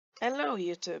Hello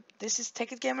YouTube, this is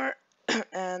Tech Gamer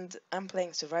and I'm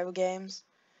playing survival games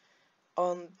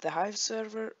on the Hive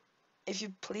server. If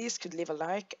you please could leave a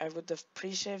like, I would have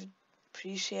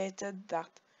appreciated that.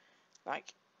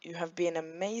 Like, you have been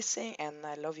amazing and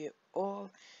I love you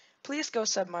all. Please go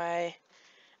sub my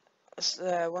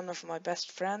one of my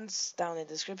best friends down in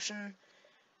the description.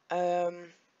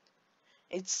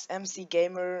 It's MC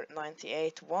Gamer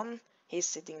 981. He's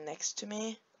sitting next to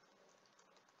me.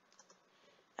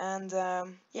 And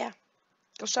yeah,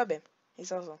 go sub him.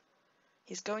 He's awesome.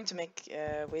 He's going to make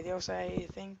videos, I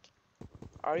think.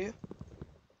 Are you?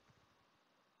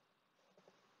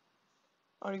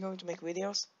 Are you going to make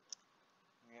videos?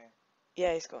 Yeah.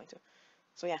 Yeah, he's going to.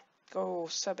 So yeah, go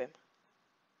sub him.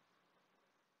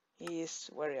 He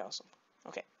is very awesome.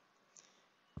 Okay.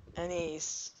 And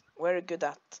he's very good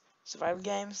at survival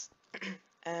games.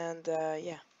 And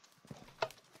yeah.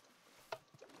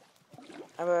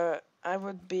 I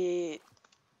would be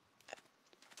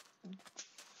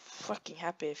fucking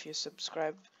happy if you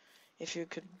subscribe. If you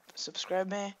could subscribe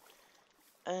me.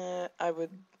 I will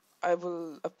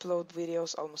upload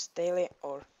videos almost daily,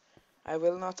 or I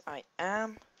will not. I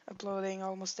am uploading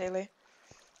almost daily.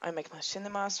 I make my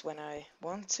cinemas when I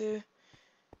want to.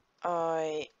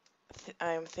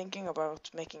 I'm thinking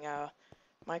about making a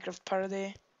Minecraft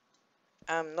parody.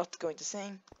 I'm not going to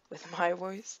sing with my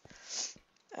voice.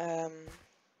 Um,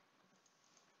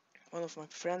 one of my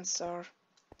friends are.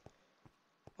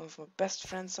 One of my best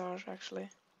friends are actually.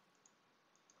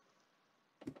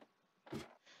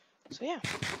 So yeah.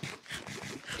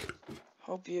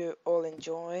 Hope you all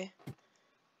enjoy.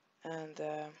 And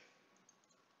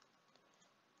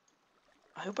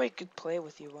I hope I could play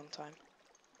with you one time.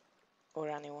 Or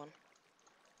anyone.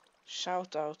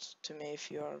 Shout out to me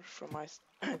if you are from my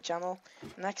channel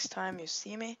next time you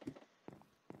see me,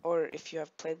 or if you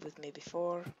have played with me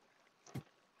before.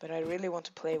 But I really want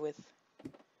to play with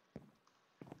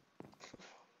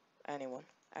anyone,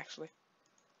 actually,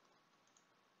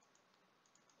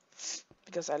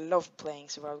 because I love playing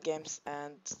survival games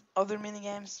and other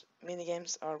minigames.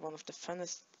 Minigames are one of the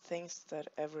funnest things that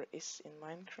ever is in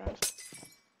Minecraft.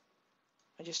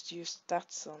 I just use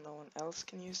that so no one else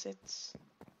can use it.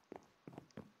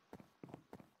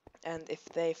 And if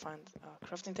they find a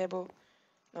crafting table,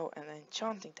 no, an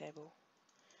enchanting table,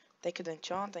 they could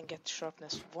enchant and get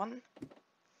sharpness 1.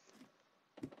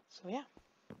 So yeah.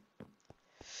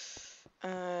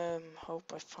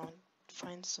 Hope I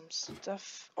find some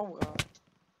stuff. Oh god.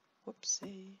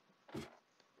 Whoopsie.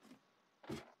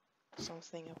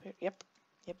 Something up here. Yep.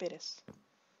 Yep, it is.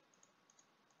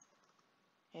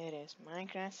 It is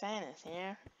Minecraft Sinus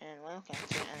here, and welcome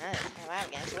to another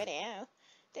Survival Games video.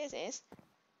 This is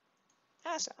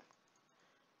awesome.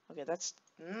 Okay, that's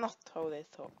not how they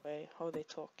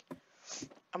talk.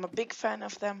 I'm a big fan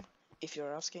of them, if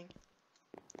you're asking.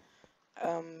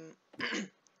 I'm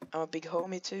a big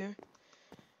homie too.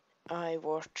 I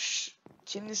watch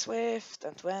Chimney Swift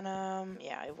and Venom.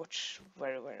 Yeah, I watch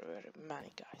very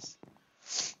many guys.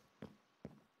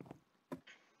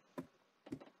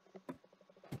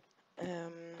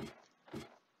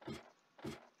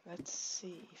 Let's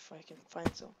see if I can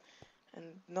find some and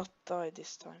not die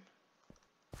this time.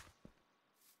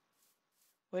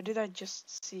 Where did I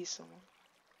just see someone?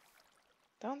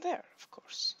 Down there, of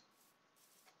course.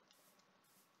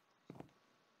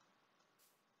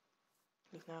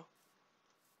 Look now.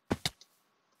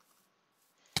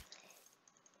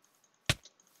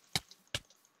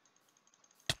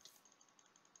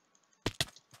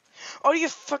 Are you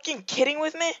fucking kidding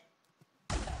with me?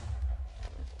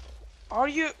 Are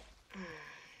you?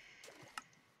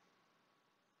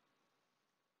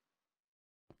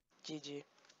 GG,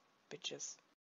 bitches.